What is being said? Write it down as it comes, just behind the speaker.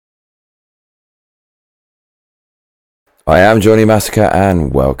I am Johnny Massacre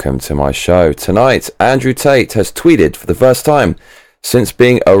and welcome to my show. Tonight, Andrew Tate has tweeted for the first time since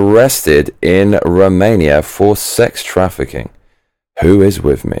being arrested in Romania for sex trafficking. Who is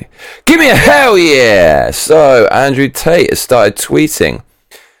with me? Give me a hell yeah! So, Andrew Tate has started tweeting.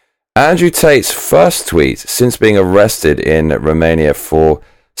 Andrew Tate's first tweet since being arrested in Romania for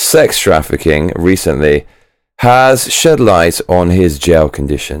sex trafficking recently has shed light on his jail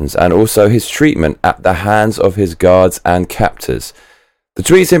conditions and also his treatment at the hands of his guards and captors. The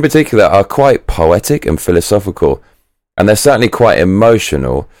tweets in particular are quite poetic and philosophical, and they're certainly quite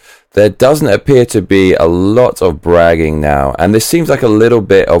emotional. There doesn't appear to be a lot of bragging now, and this seems like a little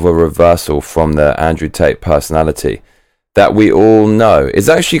bit of a reversal from the Andrew Tate personality that we all know. It's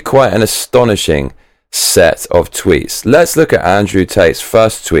actually quite an astonishing set of tweets. Let's look at Andrew Tate's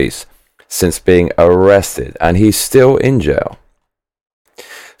first tweets since being arrested, and he's still in jail.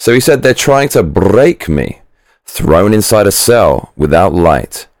 So he said, "They're trying to break me, thrown inside a cell without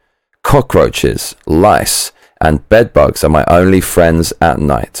light. Cockroaches, lice, and bedbugs are my only friends at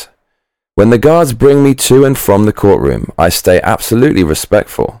night. When the guards bring me to and from the courtroom, I stay absolutely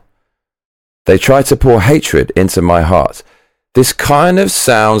respectful. They try to pour hatred into my heart." This kind of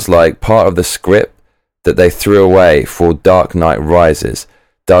sounds like part of the script that they threw away for Dark Knight Rises,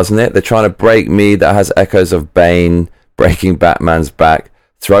 doesn't it? They're trying to break me, that has echoes of Bane breaking Batman's back,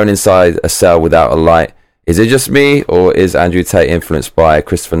 thrown inside a cell without a light. Is it just me, or is Andrew Tate influenced by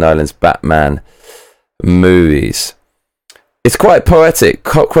Christopher Nolan's Batman movies? It's quite poetic.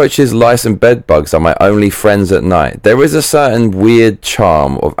 Cockroaches, lice, and bedbugs are my only friends at night. There is a certain weird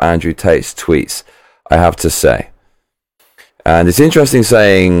charm of Andrew Tate's tweets, I have to say. And it's interesting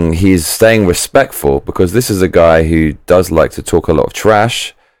saying he's staying respectful, because this is a guy who does like to talk a lot of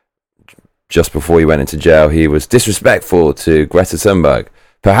trash. Just before he went into jail, he was disrespectful to Greta Thunberg,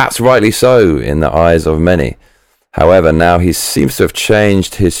 perhaps rightly so in the eyes of many. However, now he seems to have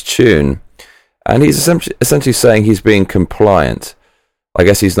changed his tune, and he's essentially saying he's being compliant. I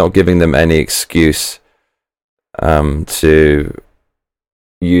guess he's not giving them any excuse to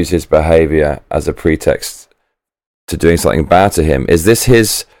use his behavior as a pretext to doing something bad to him. Is this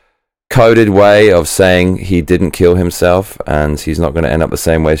his coded way of saying he didn't kill himself and he's not going to end up the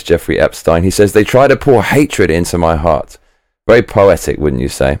same way as Jeffrey Epstein? He says, "They try to pour hatred into my heart." Very poetic, wouldn't you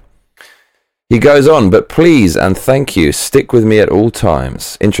say? He goes on, "But please and thank you, stick with me at all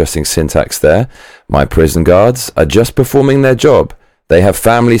times." Interesting syntax there. "My prison guards are just performing their job. They have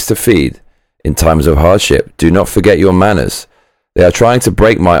families to feed. In times of hardship, do not forget your manners. They are trying to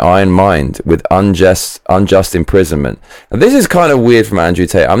break my iron mind with unjust imprisonment." And this is kind of weird from Andrew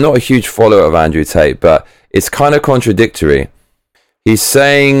Tate. I'm not a huge follower of Andrew Tate, but it's kind of contradictory. He's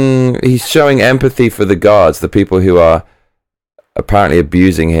showing empathy for the guards, the people who are apparently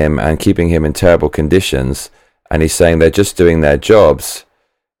abusing him and keeping him in terrible conditions. And he's saying they're just doing their jobs.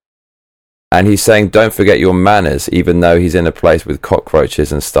 And he's saying, don't forget your manners, even though he's in a place with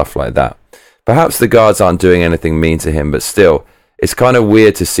cockroaches and stuff like that. Perhaps the guards aren't doing anything mean to him, but still, it's kind of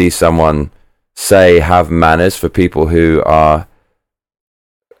weird to see someone say have manners for people who are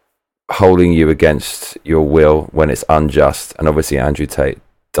holding you against your will when it's unjust. And obviously Andrew Tate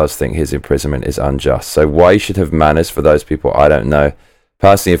does think his imprisonment is unjust. So why you should have manners for those people, I don't know.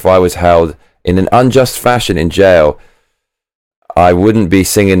 Personally, if I was held in an unjust fashion in jail, I wouldn't be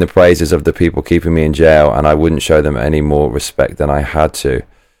singing the praises of the people keeping me in jail, and I wouldn't show them any more respect than I had to.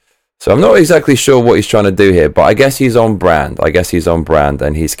 So I'm not exactly sure what he's trying to do here, but I guess he's on brand.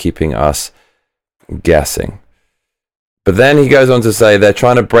 And he's keeping us guessing. But then he goes on to say, "They're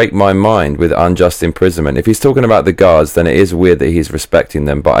trying to break my mind with unjust imprisonment." If he's talking about the guards, then it is weird that he's respecting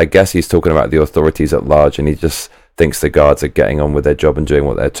them, but I guess he's talking about the authorities at large, and he just thinks the guards are getting on with their job and doing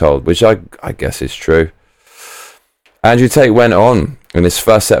what they're told, which I guess is true. Andrew Tate went on in his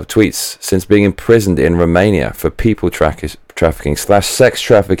first set of tweets since being imprisoned in Romania for people trafficking/sex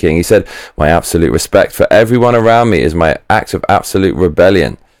trafficking. He said, "My absolute respect for everyone around me is my act of absolute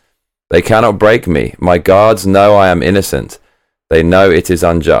rebellion. They cannot break me. My guards know I am innocent. They know it is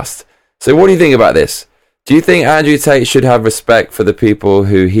unjust." So what do you think about this? Do you think Andrew Tate should have respect for the people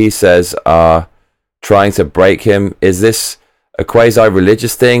who he says are trying to break him? Is this a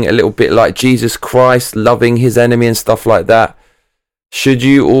quasi-religious thing, a little bit like Jesus Christ loving his enemy and stuff like that? Should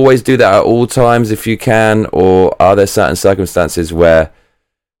you always do that at all times if you can, or are there certain circumstances where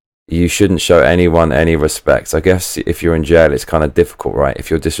you shouldn't show anyone any respect? I guess if you're in jail, it's kind of difficult, right?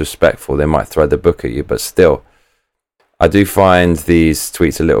 If you're disrespectful, they might throw the book at you, but still, I do find these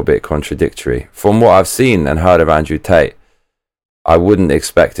tweets a little bit contradictory. From what I've seen and heard of Andrew Tate, I wouldn't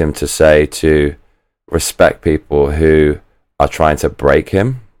expect him to say to respect people who are trying to break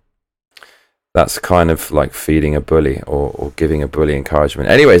him. That's kind of like feeding a bully or giving a bully encouragement.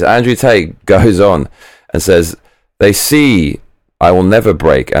 Anyways, Andrew Tate goes on and says, they see I will never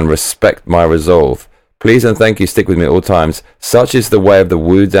break and respect my resolve. Please and thank you, stick with me at all times. Such is the way of the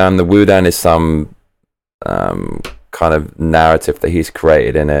Wudan. The Wudan is some kind of narrative that he's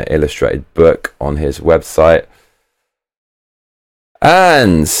created in an illustrated book on his website.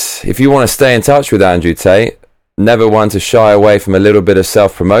 And if you want to stay in touch with Andrew Tate, never one to shy away from a little bit of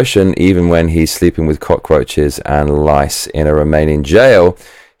self-promotion, even when he's sleeping with cockroaches and lice in a Romanian jail,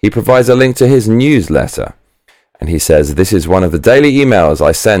 he provides a link to his newsletter. And he says, this is one of the daily emails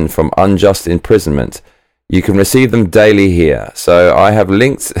I send from unjust imprisonment. You can receive them daily here. So I have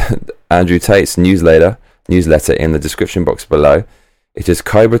linked Andrew Tate's newsletter in the description box below. It is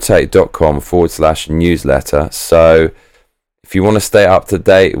cobratate.com/newsletter. So if you want to stay up to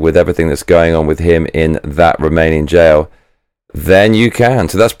date with everything that's going on with him in that Romanian jail, then you can.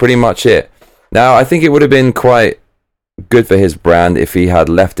 So that's pretty much it. Now, I think it would have been quite good for his brand if he had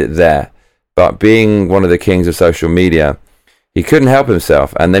left it there. But being one of the kings of social media, he couldn't help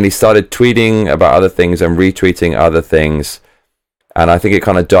himself. And then he started tweeting about other things and retweeting other things. And I think it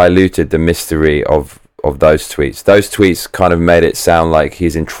kind of diluted the mystery of those tweets. Those tweets kind of made it sound like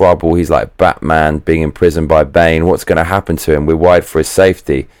he's in trouble. He's like Batman being imprisoned by Bane. What's going to happen to him? We're worried for his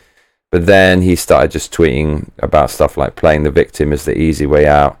safety. But then he started just tweeting about stuff like playing the victim is the easy way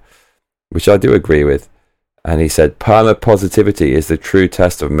out, which I do agree with. And he said, perma-positivity is the true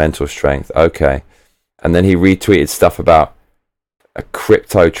test of mental strength. Okay. And then he retweeted stuff about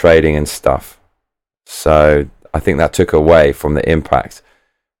crypto trading and stuff. So I think that took away from the impact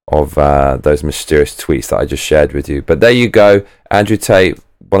of those mysterious tweets that I just shared with you. But there you go. Andrew Tate,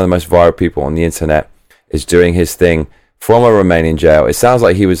 one of the most viral people on the internet, is doing his thing from a Romanian jail. It sounds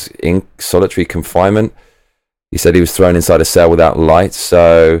like he was in solitary confinement. He said he was thrown inside a cell without light.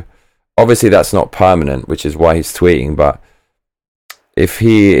 So obviously that's not permanent, which is why he's tweeting. But if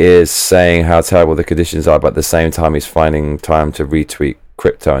he is saying how terrible the conditions are, but at the same time he's finding time to retweet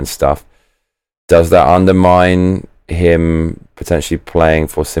crypto and stuff, does that undermine him potentially playing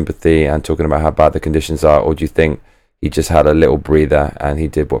for sympathy and talking about how bad the conditions are? Or do you think he just had a little breather and he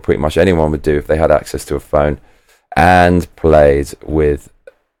did what pretty much anyone would do if they had access to a phone and played with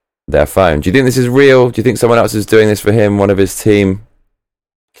their phone? Do you think this is real? Do you think someone else is doing this for him, one of his team?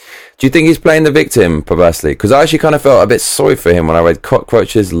 Do you think he's playing the victim perversely? Because I actually kind of felt a bit sorry for him when I read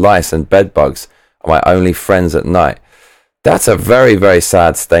cockroaches, lice and bedbugs are my only friends at night. That's a very, very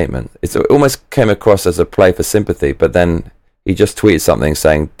sad statement. It almost came across as a play for sympathy, but then he just tweeted something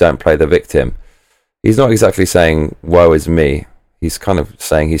saying, don't play the victim. He's not exactly saying, woe is me. He's kind of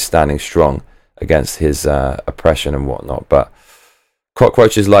saying he's standing strong against his oppression and whatnot. But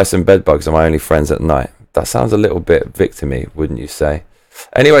cockroaches, lice and bedbugs are my only friends at night. That sounds a little bit victim-y, wouldn't you say?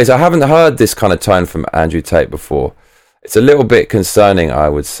 Anyways, I haven't heard this kind of tone from Andrew Tate before. It's a little bit concerning, I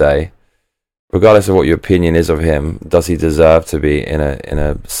would say. Regardless of what your opinion is of him, does he deserve to be in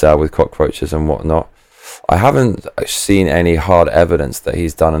a cell with cockroaches and whatnot? I haven't seen any hard evidence that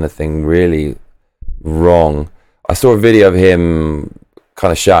he's done anything really wrong. I saw a video of him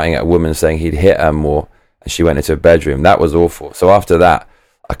kind of shouting at a woman saying he'd hit her more, and she went into a bedroom. That was awful. So after that,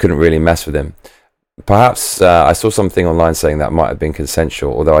 I couldn't really mess with him. Perhaps I saw something online saying that might have been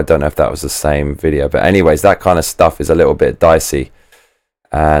consensual, although I don't know if that was the same video. But anyways, that kind of stuff is a little bit dicey.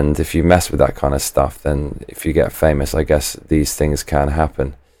 And if you mess with that kind of stuff, then if you get famous, I guess these things can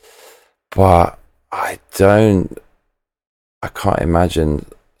happen. But I can't imagine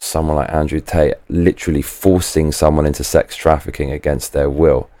someone like Andrew Tate literally forcing someone into sex trafficking against their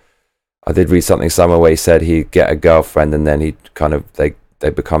will. I did read something somewhere where he said he'd get a girlfriend and then he'd kind of, they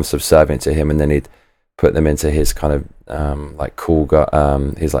become subservient to him and then he'd put them into his kind of like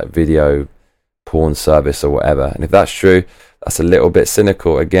his like video porn service or whatever. And if that's true, that's a little bit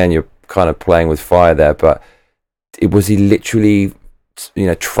cynical. Again, you're kind of playing with fire there, but was he literally,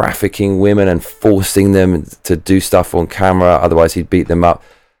 trafficking women and forcing them to do stuff on camera? Otherwise he'd beat them up.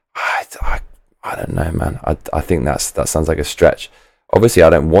 I don't know, man. I think that sounds like a stretch. Obviously I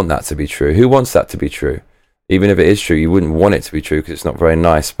don't want that to be true. Who wants that to be true? Even if it is true, you wouldn't want it to be true because it's not very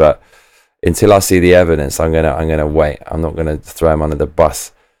nice. But until I see the evidence, I'm gonna wait. I'm not gonna throw him under the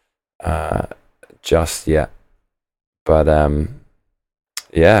bus just yet. But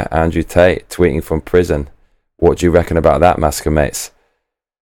yeah, Andrew Tate tweeting from prison. What do you reckon about that, Massacre mates?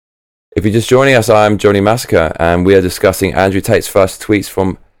 If you're just joining us, I'm Johnny Massacre, and we are discussing Andrew Tate's first tweets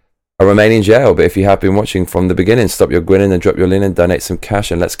from a Romanian jail. But if you have been watching from the beginning, stop your grinning and drop your linen, donate some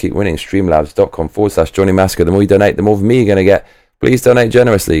cash, and let's keep winning. Streamlabs.com/Johnny Massacre. The more you donate, the more of me you're going to get. Please donate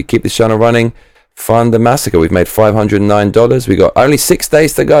generously. Keep this channel running. fund the massacre. We've made $509. We got only 6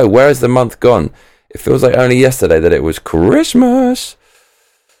 days to go. Where has the month gone? It feels like only yesterday that it was Christmas.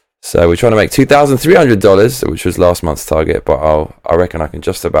 So we're trying to make $2,300, which was last month's target, but I reckon I can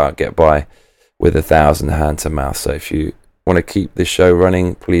just about get by with 1,000 hand to mouth. So if you want to keep this show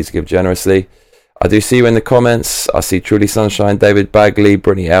running, please give generously. I do see you in the comments. I see Truly Sunshine, David Bagley,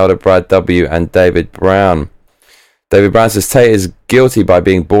 Brittany Elder, Brad W, and David Brown. David Brown says Tate is guilty by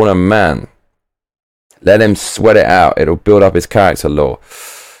being born a man. Let him sweat it out. It'll build up his character law.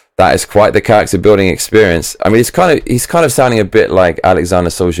 That is quite the character building experience. I mean, he's kind of sounding a bit like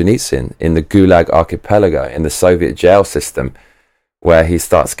Alexander Solzhenitsyn in the Gulag Archipelago, in the Soviet jail system, where he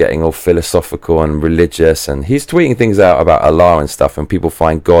starts getting all philosophical and religious, and he's tweeting things out about Allah and stuff, and people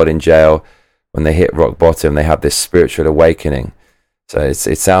find God in jail. When they hit rock bottom, they have this spiritual awakening. So it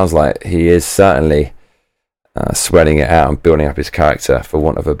sounds like he is certainly sweating it out and building up his character, for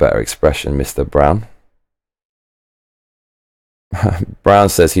want of a better expression, Mr. Brown. Brown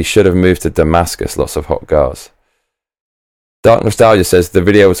says he should have moved to Damascus, lots of hot girls. Dark Nostalgia says the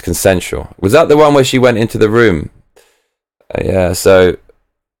video was consensual. Was that the one where she went into the room? Yeah, so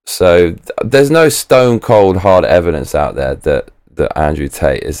there's no stone cold hard evidence out there that Andrew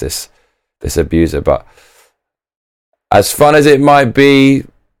Tate is this abuser, but as fun as it might be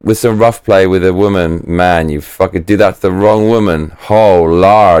with some rough play with a woman, man, you fucking do that to the wrong woman. Oh,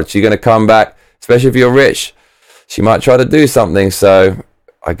 Lord, she's going to come back, especially if you're rich. She might try to do something, so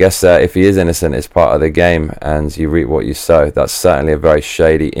I guess if he is innocent, it's part of the game, and you reap what you sow. That's certainly a very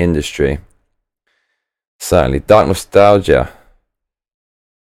shady industry. Certainly. Dark Nostalgia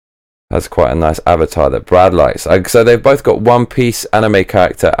has quite a nice avatar that Brad likes. So they've both got One Piece anime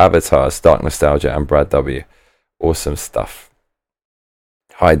character avatars, Dark Nostalgia and Brad W. Awesome stuff.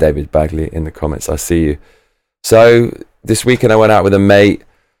 Hi, David Bagley, in the comments. I see you. So this weekend I went out with a mate,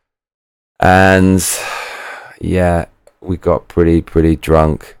 and yeah, we got pretty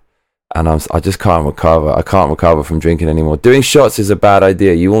drunk, and I just can't recover. I can't recover from drinking anymore. Doing shots is a bad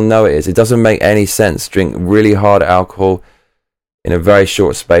idea. You all know it is. It doesn't make any sense. Drink really hard alcohol in a very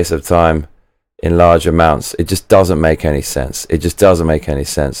short space of time in large amounts. It just doesn't make any sense. It just doesn't make any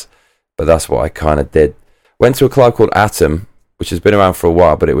sense. But that's what I kind of did. Went to a club called Atom, which has been around for a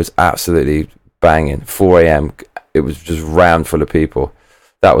while, but it was absolutely banging. 4 a.m. It was just rammed full of people.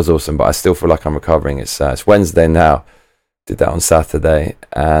 That was awesome, but I still feel like I'm recovering. It's Wednesday now. Did that on Saturday,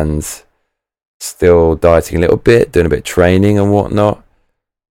 and still dieting a little bit, doing a bit of training and whatnot.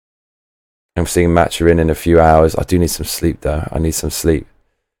 I'm seeing Massacre in a few hours. I do need some sleep, though. I need some sleep.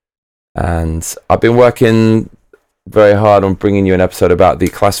 And I've been working very hard on bringing you an episode about the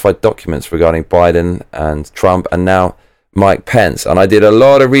classified documents regarding Biden and Trump, and now Mike Pence. And I did a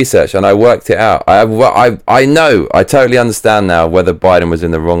lot of research, and I worked it out. I know, I totally understand now whether Biden was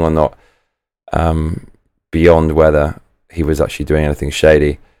in the wrong or not, beyond whether he was actually doing anything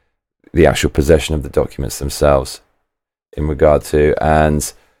shady. The actual possession of the documents themselves in regard to,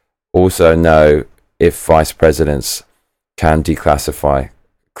 and also know if vice presidents can declassify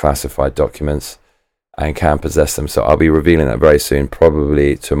classified documents and can possess them. So I'll be revealing that very soon,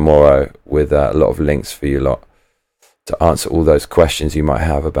 probably tomorrow, with a lot of links for you lot to answer all those questions you might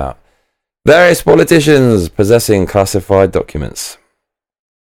have about various politicians possessing classified documents.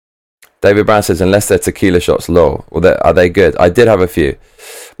 David Brown says, unless they're tequila shots, lol. Well, are they good? I did have a few.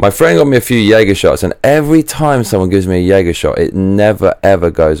 My friend got me a few Jaeger shots, and every time someone gives me a Jaeger shot, it never,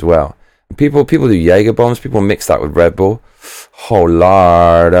 ever goes well. And people do Jaeger bombs. People mix that with Red Bull. Oh,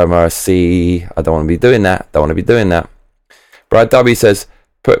 Lord have mercy. I don't want to be doing that. Brad W says,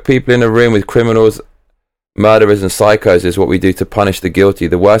 put people in a room with criminals, murderers, and psychos is what we do to punish the guilty.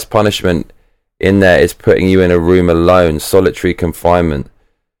 The worst punishment in there is putting you in a room alone, solitary confinement.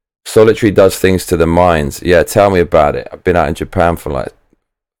 Solitary does things to the minds. Yeah, tell me about it. I've been out in Japan for like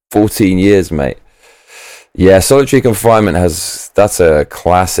 14 years, mate. Yeah, solitary confinement that's a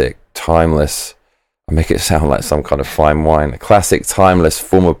classic, timeless, I make it sound like some kind of fine wine, a classic, timeless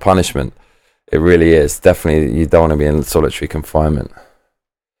form of punishment. It really is. Definitely, you don't want to be in solitary confinement.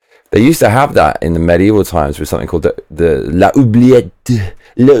 They used to have that in the medieval times with something called the La Oubliette.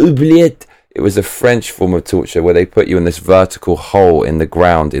 La Oubliette. It was a French form of torture where they put you in this vertical hole in the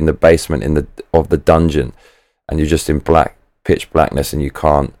ground, in the basement of the dungeon, and you're just in pitch blackness, and you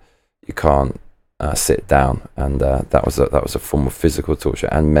can't sit down. And that was a form of physical torture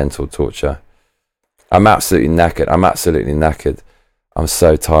and mental torture. I'm absolutely knackered. I'm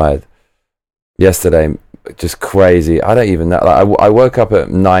so tired. Yesterday, just crazy. I don't even know. Like, I woke up at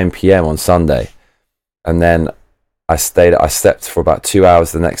 9 p.m. on Sunday, and then I slept for about 2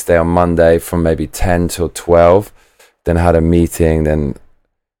 hours the next day on Monday from maybe 10 till 12. Then I had a meeting. Then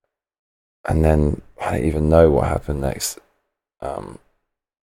and then I don't even know what happened next.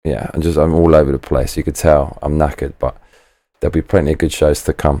 Yeah, I'm all over the place. You could tell I'm knackered, but there'll be plenty of good shows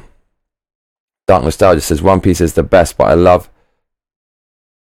to come. Dark Nostalgia says One Piece is the best, but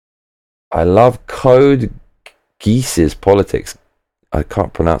I love Code Gease's politics. I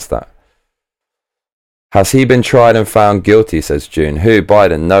can't pronounce that. Has he been tried and found guilty, says June. Who?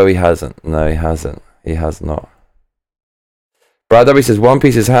 Biden? No, he hasn't. No, he hasn't. He has not. Brad W says One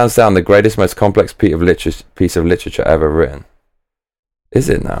Piece is hands down the greatest, most complex piece of literature ever written. Is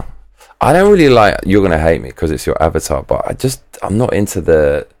it now? I don't really like, you're going to hate me because it's your avatar, but I'm not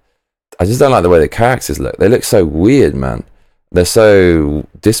into I just don't like the way the characters look. They look so weird, man. They're so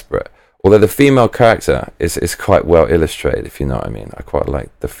disparate. Although the female character is quite well illustrated, if you know what I mean. I quite like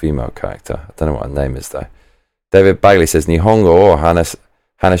the female character. I don't know what her name is, though. David Bagley says, Nihongo or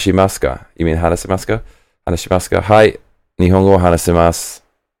Hanashimasu. You mean Hanashimasu? Hanashimasu. Hi. Nihongo Hanashimasu.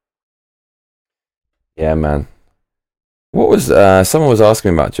 Yeah, man. What was... someone was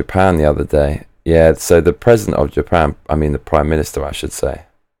asking me about Japan the other day. Yeah, so the president of Japan, I mean the prime minister, I should say,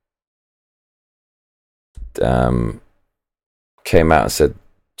 came out and said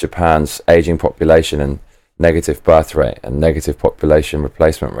Japan's aging population and negative birth rate and negative population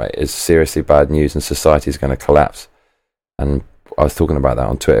replacement rate is seriously bad news and society is going to collapse. And I was talking about that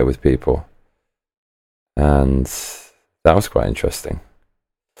on Twitter with people, and that was quite interesting.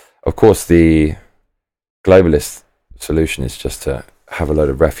 Of course, the globalist solution is just to have a load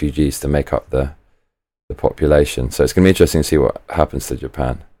of refugees to make up the population. So it's going to be interesting to see what happens to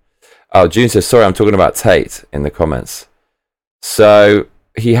Japan. Oh, June says, sorry, I'm talking about Tate in the comments. So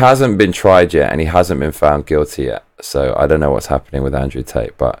he hasn't been tried yet and he hasn't been found guilty yet. So I don't know what's happening with Andrew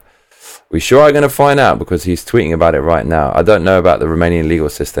Tate, but we sure are going to find out because he's tweeting about it right now. I don't know about the Romanian legal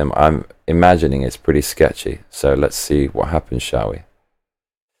system. I'm imagining it's pretty sketchy. So let's see what happens, shall we?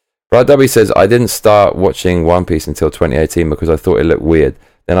 Brad W says, I didn't start watching One Piece until 2018 because I thought it looked weird.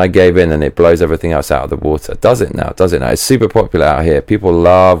 Then I gave in and it blows everything else out of the water. Does it now? Does it now? It's super popular out here. People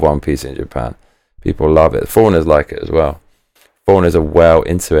love One Piece in Japan. People love it. Foreigners like it as well. Foreigners are well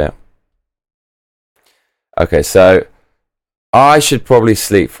into it. Okay, so I should probably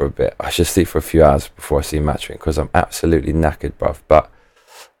sleep for a bit. I should sleep for a few hours before I see Massacre because I'm absolutely knackered, bruv. But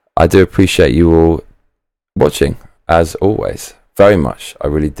I do appreciate you all watching, as always. Very much. I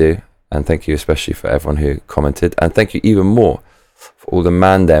really do. And thank you especially for everyone who commented. And thank you even more for all the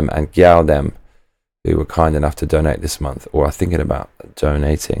man them and gal them who were kind enough to donate this month or are thinking about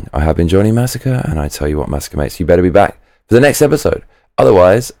donating. I have been joining Massacre, and I tell you what, Massacre mates, you better be back for the next episode.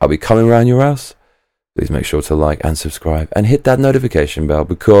 Otherwise, I'll be coming around your house. Please make sure to like and subscribe and hit that notification bell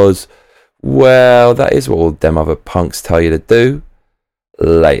because, well, that is what all them other punks tell you to do.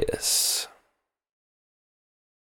 Latest.